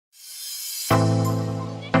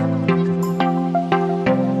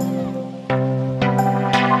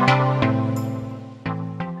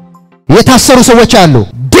የታሰሩ ሰዎች አሉ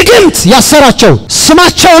ድግምት ያሰራቸው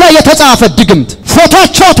ስማቸው ላይ የተጻፈ ድግምት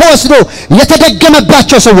ፎቶቸው ተወስዶ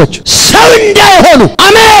የተደገመባቸው ሰዎች ሰው እንዳይሆኑ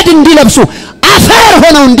አመድ እንዲለብሱ አፈር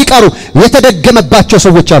ሆነው እንዲቀሩ የተደገመባቸው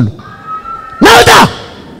ሰዎች አሉ ናውጣ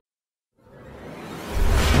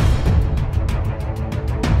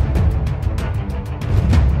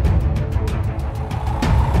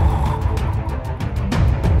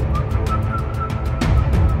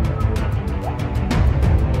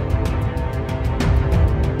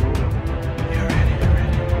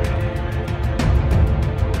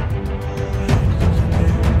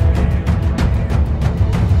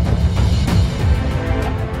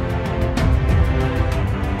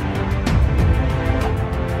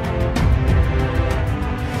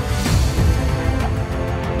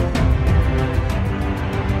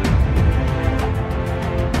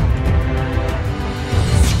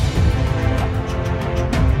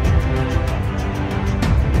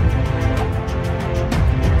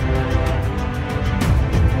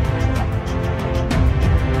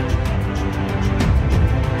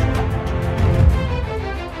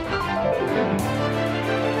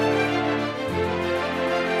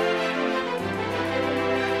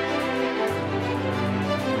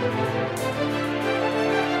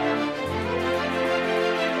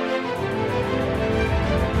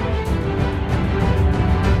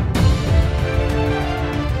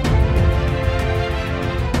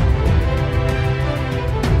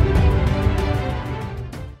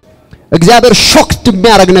እግዚአብሔር ሾክድ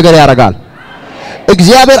የሚያረግ ነገር ያረጋል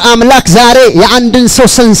እግዚአብሔር አምላክ ዛሬ የአንድን ሰው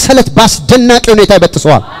ሰንሰለት ባስደናቂ ሁኔታ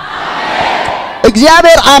ይበጥሰዋል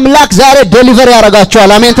እግዚአብሔር አምላክ ዛሬ ዴሊቨር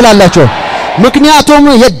ያረጋቸዋል አሜን ትላላችሁ ምክንያቱም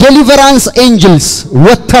የዴሊቨራንስ ኤንጅልስ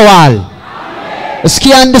ወጥተዋል እስኪ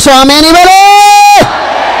አንድ ሰው አሜን ይበል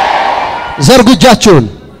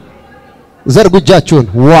ዘርጉጃችሁን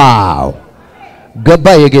ዋው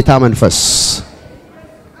ገባ የጌታ መንፈስ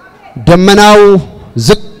ደመናው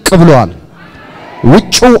ዝቅ ብሏል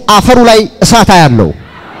ውጭው አፈሩ ላይ እሳት ያለው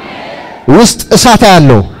ውስጥ እሳት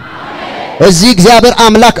ያለው እዚህ እግዚአብሔር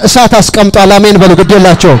አምላክ እሳት አስቀምጧል አሜን በሉ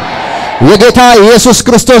ግዴላችሁ የጌታ ኢየሱስ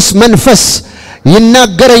ክርስቶስ መንፈስ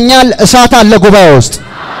ይናገረኛል እሳት አለ ጉባኤ ውስጥ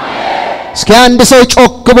እስኪ አንድ ሰው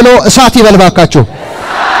ጮክ ብሎ እሳት ይበልባካችሁ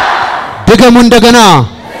ድገሙ እንደገና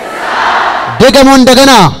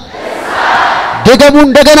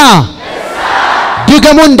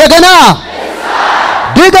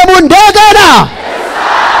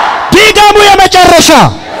ድገሙ የመጨረሻ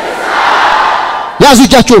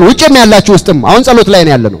ያዙጃችሁን ውጭም ያላችሁ ውስጥም አሁን ጸሎት ላይ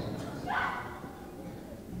ነው ያለነው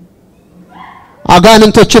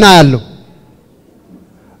አጋንንቶችን አያለው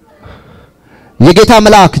የጌታ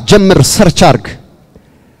መልአክ ጀምር ሰርች አርግ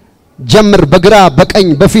ጀምር በግራ በቀኝ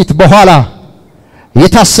በፊት በኋላ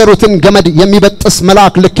የታሰሩትን ገመድ የሚበጥስ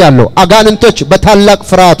መልአክ ልክ ያለው አጋንንቶች በታላቅ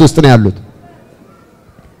ፍርሃት ውስጥ ነው ያሉት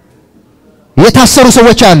የታሰሩ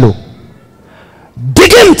ሰዎች አሉ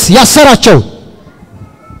ድግምት ያሰራቸው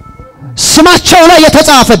ስማቸው ላይ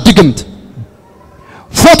የተጻፈ ድግምት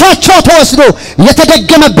ፎቶቸው ተወስዶ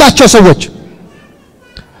የተደገመባቸው ሰዎች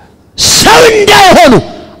ሰው እንዳይሆኑ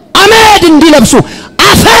አመድ እንዲለብሱ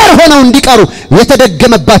አፈር ሆነው እንዲቀሩ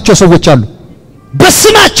የተደገመባቸው ሰዎች አሉ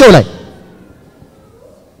በስማቸው ላይ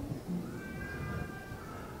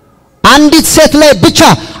አንዲት ሴት ላይ ብቻ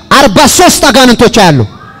 43 አጋንንቶች አሉ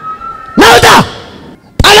ናውጣ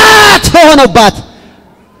ጠላት ሆነባት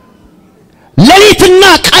ሌሊትና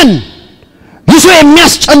ቀን ይዞ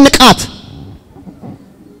የሚያስጨንቃት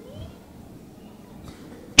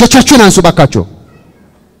ጆቻችሁን አንሱ ባካችሁ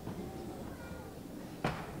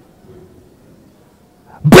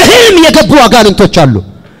በህልም የገቡ አጋንንቶች አሉ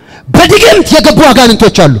በድግምት የገቡ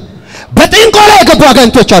አጋንንቶች አሉ በጥንቆላ የገቡ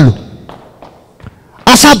አጋንንቶች አሉ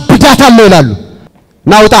አሳብዳታለሁ ይላሉ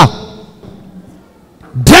ናውጣ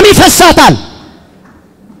ደም ይፈሳታል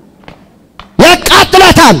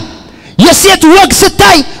ያቃጥላታል የሴት ወግ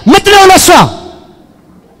ስታይ ምጥለው ለሷ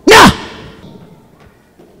ና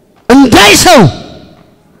እንዳይሰው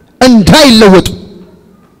እንዳይለወጡ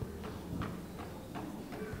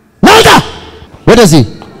ናውጣ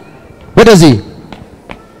ወደዚህ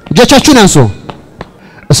እጆቻችሁን አንሱ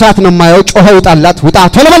እሳት ነው ማየው ጮኸ ይጣላት ውጣ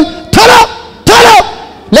ቶሎ በል ቶሎ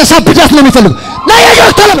ለሳብዳት ነው የሚፈልግ ና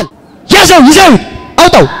ያጆክ ቶሎ በል ይዘው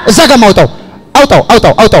አውጣው እዛ ጋር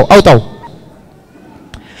አውጣው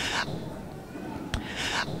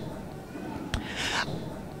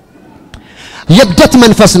የብደት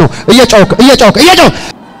መንፈስ ነው እየጮክ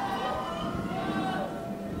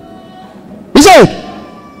ይዘው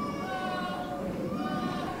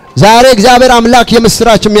ዛሬ እግዚአብሔር አምላክ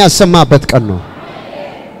የምስራች የሚያሰማበት ቀን ነው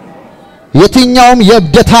የትኛውም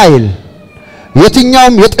የብደት ኃይል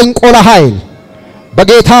የትኛውም የጥንቆላ ኃይል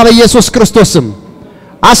በጌታ በኢየሱስ ክርስቶስም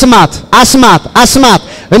አስማት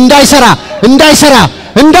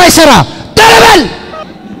እንዳይሰራ ተለበል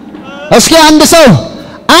እስኪ አንድ ሰው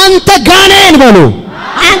አንተ ጋኔን በሉ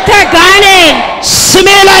አንተ ጋኔን ስሜ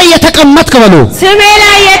ላይ የተቀመጥክ በሉ ስሜ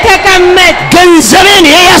ላይ የተቀመጥ ገንዘቤን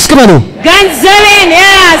ያስክ በሉ ገንዘቤን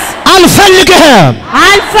ያስ አልፈልግህም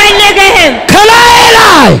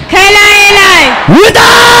ከላይ ላይ ውጣ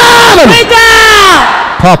በሉ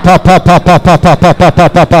ፓ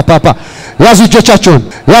ያዙ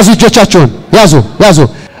እጆቻችሁን ያዙ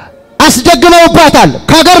አስደግመውባታል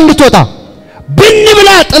ከሀገር እንድትወጣ ብን ብላ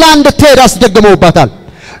ጥላ እንድትሄድ አስደግመውባታል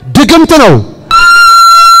ድግምት ነው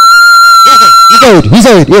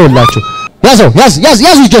ይዘውድ ይኸውላችሁ ያዙ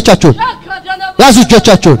እጆቻችሁን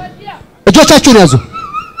ያዙ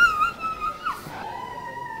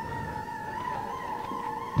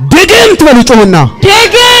ድግምት በሉ ጮህና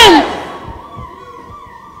ድግም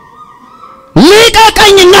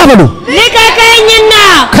ሊቀቀኝና በሉ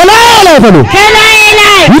ከላይ በሉ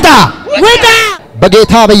ውጣ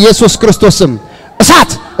በጌታ በኢየሱስ ክርስቶስም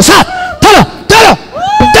እሳት ተሎ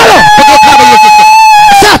በጌታ በኢየሱስ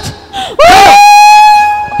እሳት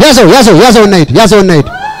ያዘውና ሂድ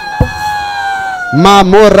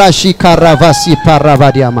ማሞራሺ ካራቫሲ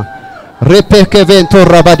ፓራቫዲያማ ሬፔኬቬንቶ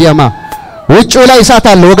ራባዲያማ ውጭ ላይ እሳት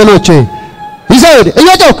አለ ወገኖቼ ይዘውድ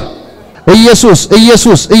እየጮክ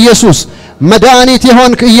ኢየሱስ መድኃኒት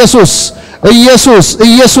የሆንክ ኢየሱስ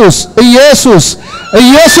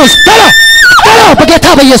ተሎ በጌታ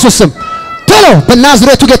በኢየሱስ ስም ተሎ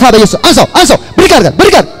በናዝሬቱ ጌታ በኢየሱስ አንሳው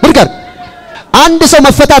ብርጋር አንድ ሰው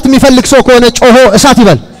መፈታት የሚፈልግ ሰው ከሆነ ጮሆ እሳት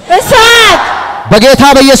ይበል እሳት በጌታ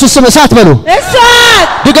በኢየሱስ ስም እሳት በሉ እሳት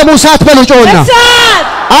ድገሙ እሳት በሉ ጮህና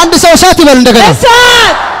አንድ ሰው እሳት ይበል እንደገና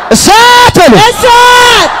እሳት በሉ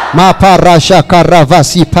ማፓራሻ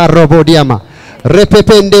ካራቫሲ ፓሮቦዲያማ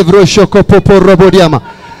ሬፔፔንዴ ብሮሾኮ ፖፖሮቦዲያማ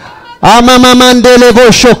አማማማንዴሌ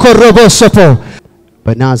ቦሾኮሮቦሶፖ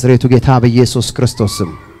በናዝሬቱ ጌታ በኢየሱስ ክርስቶስ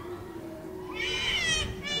ስም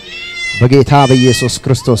በጌታ በኢየሱስ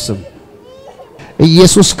ክርስቶስ ስም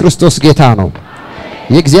ኢየሱስ ክርስቶስ ጌታ ነው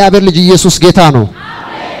የእግዚአብሔር ልጅ ኢየሱስ ጌታ ነው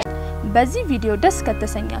በዚህ ቪዲዮ ደስ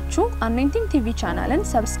ከተሰኛችሁ አኖይንቲንግ ቲቪ ቻናልን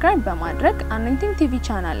ሰብስክራይብ በማድረግ አኖይንቲንግ ቲቪ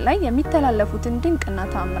ቻናል ላይ የሚተላለፉትን ድንቅና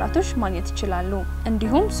ተአምራቶች ማግኘት ይችላሉ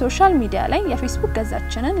እንዲሁም ሶሻል ሚዲያ ላይ የፌስቡክ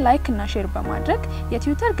ገጻችንን ላይክ እና ሼር በማድረግ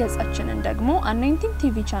የትዊተር ገጻችንን ደግሞ አኖይንቲንግ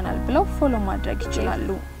ቲቪ ቻናል ብለው ፎሎ ማድረግ ይችላሉ